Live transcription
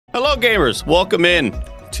Hello gamers, welcome in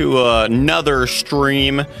to another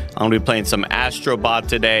stream. I'm gonna be playing some Astrobot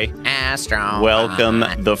today. Astrobot. Welcome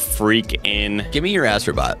the freak in. Give me your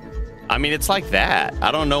Astrobot. I mean, it's like that.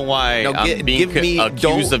 I don't know why No, I'm being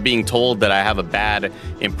accused of being told that I have a bad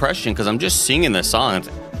impression because I'm just singing the song. It's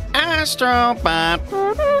Astrobot,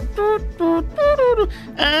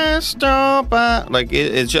 Astrobot. Like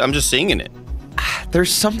I'm just singing it.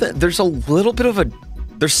 There's something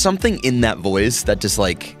in that voice that just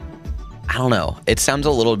like, I don't know. It sounds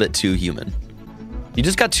a little bit too human. You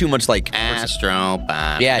just got too much like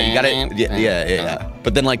Astrobot. Yeah, you got it. Yeah.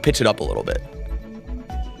 But then like pitch it up a little bit.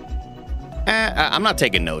 I'm not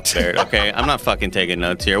taking notes there, okay? I'm not fucking taking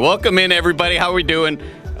notes here. Welcome in, everybody. How are we doing?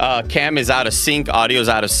 Cam is out of sync. Audio's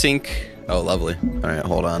out of sync. Oh, lovely. All right,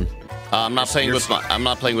 hold on. I'm not playing with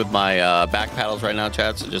my back paddles right now,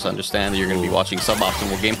 chat. So just understand that you're going to be watching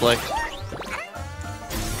suboptimal gameplay.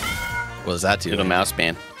 What does that do? Little mouse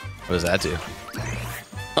man. What does that do?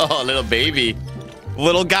 Oh, little baby.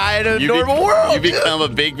 Little guy in a normal world. You become a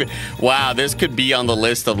big. Wow, this could be on the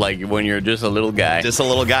list of like when you're just a little guy. Just a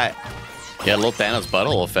little guy. Yeah, little Thanos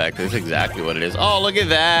butthole effect. That's exactly what it is. Oh, look at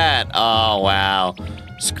that. Oh, wow.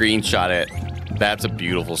 Screenshot it. That's a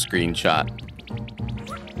beautiful screenshot.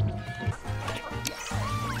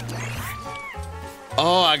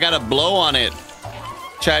 Oh, I got a blow on it.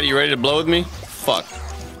 Chad, you ready to blow with me? Fuck.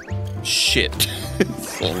 Shit.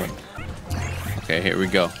 Okay, here we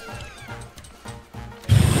go.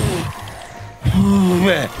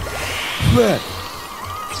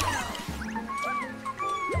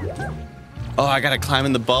 Oh, I gotta climb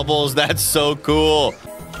in the bubbles. That's so cool.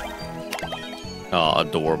 Oh,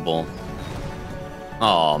 adorable.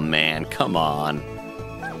 Oh, man. Come on.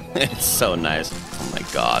 It's so nice. Oh, my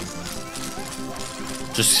God.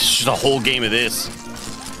 Just a whole game of this.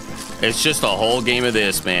 It's just a whole game of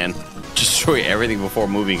this, man. Destroy everything before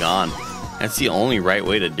moving on. That's the only right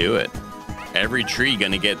way to do it. Every tree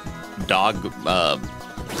gonna get dog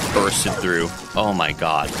bursted through. Oh, my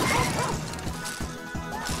God.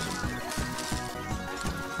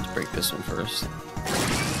 Break this one first.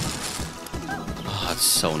 Oh, it's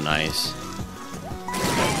so nice.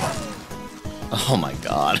 Oh my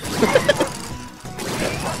God.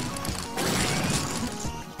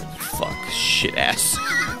 Fuck, shit ass.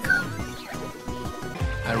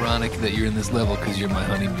 Ironic that you're in this level because you're my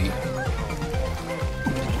honeybee.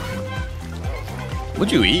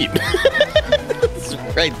 What'd you eat? It's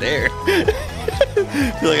right there.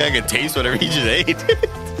 I feel like I could taste whatever you just ate.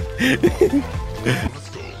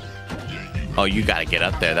 Oh, you gotta get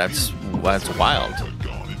up there. That's wild.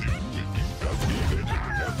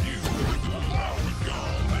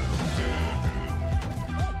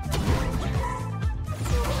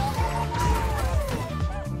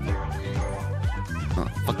 Oh,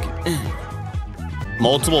 fuck.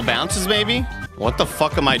 Multiple bounces, maybe? What the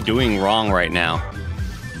fuck am I doing wrong right now?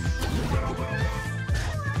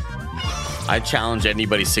 I challenge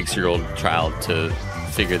anybody 6-year-old child to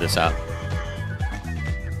figure this out.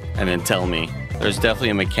 And then tell me. There's definitely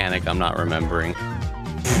a mechanic I'm not remembering.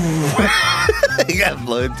 He got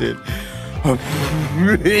blown, dude.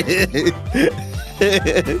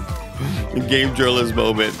 Game journalist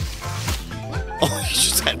moment. Oh, you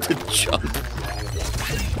just had to jump.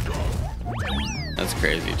 That's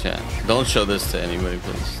crazy, chat. Don't show this to anybody,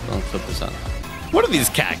 please. Don't put this on. What are these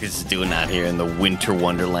cactuses doing out here in the winter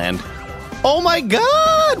wonderland? Oh my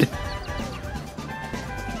God!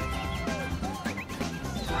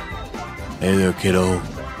 Hey there, kiddo.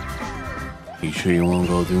 You sure you want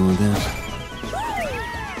to go through with this?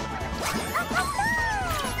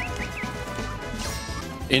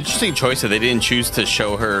 Interesting choice that they didn't choose to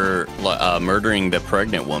show her murdering the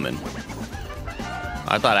pregnant woman.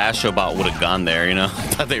 I thought Astrobot would have gone there, you know? I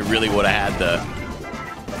thought they really would have had the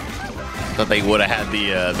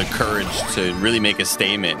courage to really make a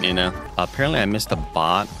statement, you know? Apparently I missed a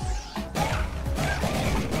bot.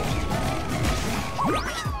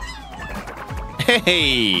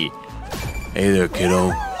 Hey! Hey there,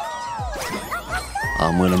 kiddo.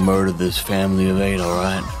 I'm gonna murder this family of 8,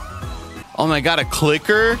 alright? Oh my God, a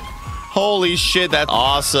clicker? Holy shit, that's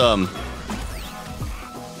awesome.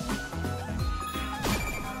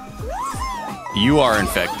 You are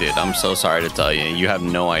infected. I'm so sorry to tell you. You have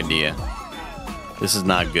no idea. This is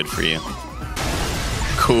not good for you.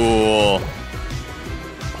 Cool.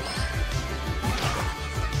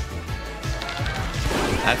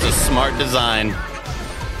 That's a smart design.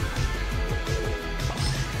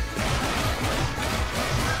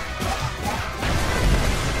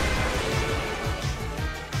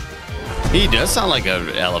 He does sound like an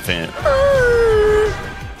elephant.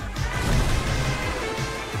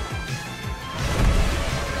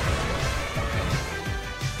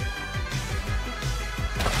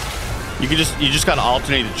 You just gotta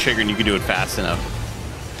alternate the trigger and you can do it fast enough.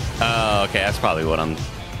 Oh, okay, that's probably what I'm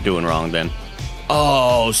doing wrong then.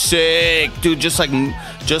 Oh, sick, dude! Just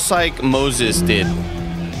like Moses did.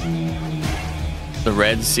 The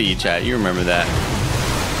Red Sea, chat. You remember that?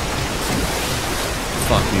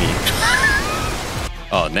 Fuck me.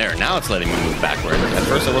 Oh, there. Now it's letting me move backward. At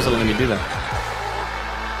first, it wasn't letting me do that.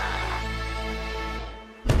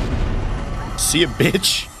 See a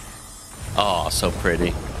bitch? Oh, so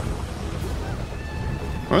pretty.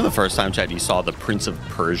 Remember the first time, chat, you saw the Prince of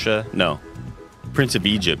Persia? No, Prince of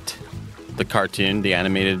Egypt, the cartoon, the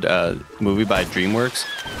animated movie by DreamWorks,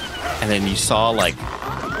 and then you saw like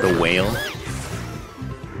the whale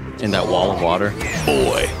in that wall of water.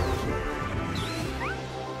 Boy,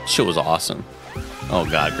 shit was awesome. Oh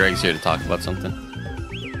God, Greg's here to talk about something.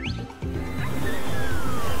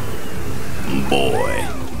 Boy.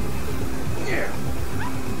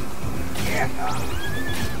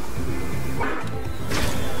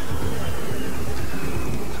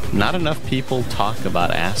 Not enough people talk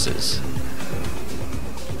about asses.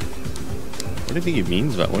 What do you think he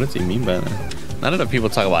means by? What does he mean by that? Not enough people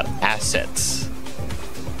talk about assets.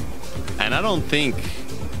 And I don't think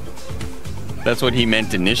that's what he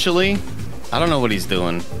meant initially. I don't know what he's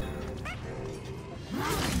doing.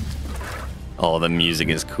 Oh, the music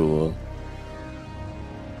is cool.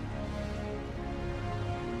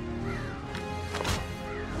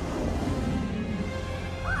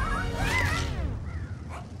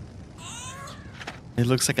 It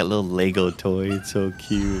looks like a little Lego toy. It's so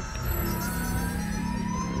cute.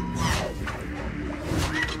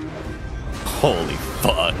 Holy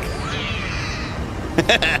fuck.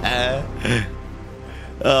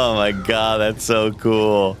 Oh my God, that's so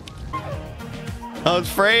cool. Oh, it's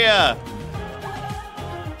Freya.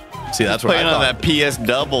 See, that's what I playing on thought. that PS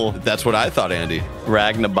double. That's what I thought, Andy.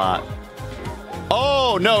 Ragnabot.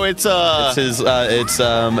 Oh no, it's Atreus'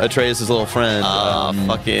 little friend.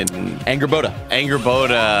 Fucking Angerboda.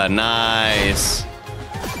 Angerboda. Nice.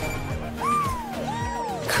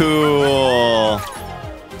 Cool.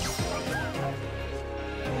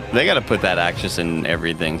 They gotta put that actress in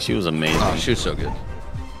everything. She was amazing. Oh, she was so good.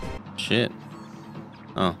 Shit.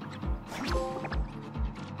 Oh.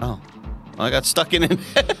 Oh. I got stuck in it.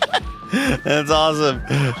 That's awesome.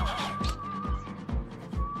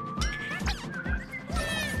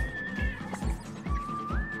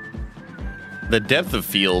 The depth of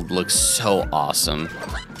field looks so awesome.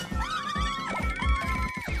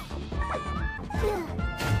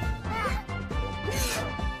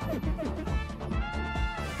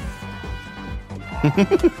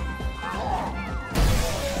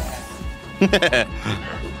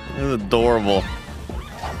 That's adorable.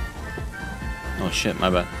 Oh shit, my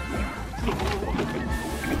bad.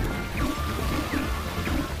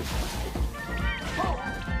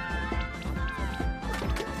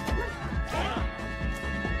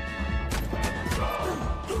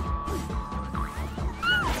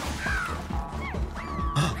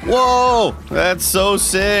 Whoa, that's so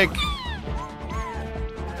sick.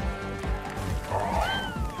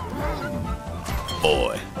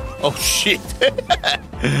 Boy. Oh shit.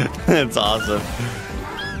 That's awesome.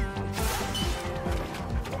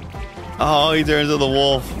 Oh, he turns into the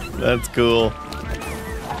wolf. That's cool.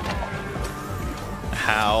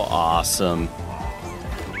 How awesome.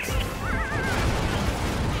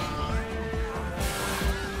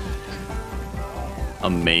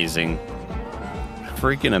 Amazing.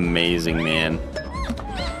 Freaking amazing, man.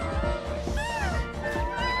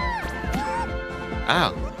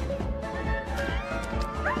 Ow.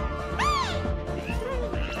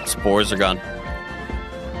 Spores are gone.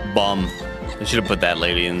 Bum. I should have put that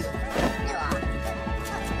lady in.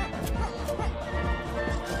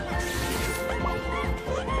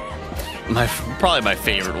 Probably my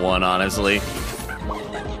favorite one, honestly.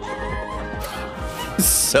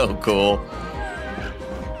 So cool.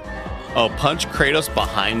 Oh, punch Kratos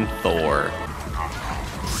behind Thor.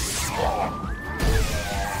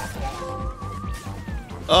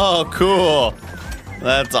 Oh, cool.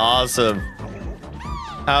 That's awesome.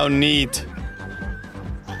 How neat.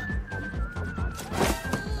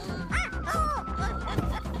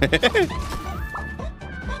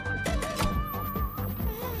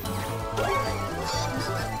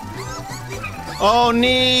 Oh,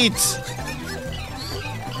 neat.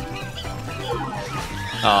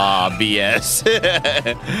 Ah, BS.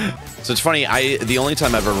 So it's funny, the only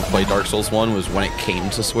time I've ever played Dark Souls 1 was when it came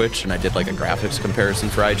to Switch, and I did like a graphics comparison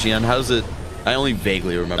for IGN. How's it? I only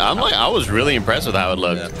vaguely remember. I was really impressed with how it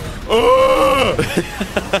looked. Yeah. Oh!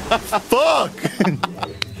 Fuck!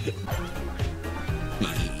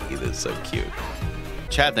 That's so cute.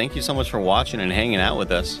 Chat, thank you so much for watching and hanging out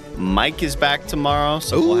with us. Mike is back tomorrow,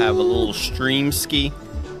 so we'll have a little stream ski.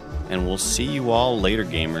 And we'll see you all later,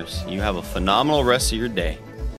 gamers. You have a phenomenal rest of your day.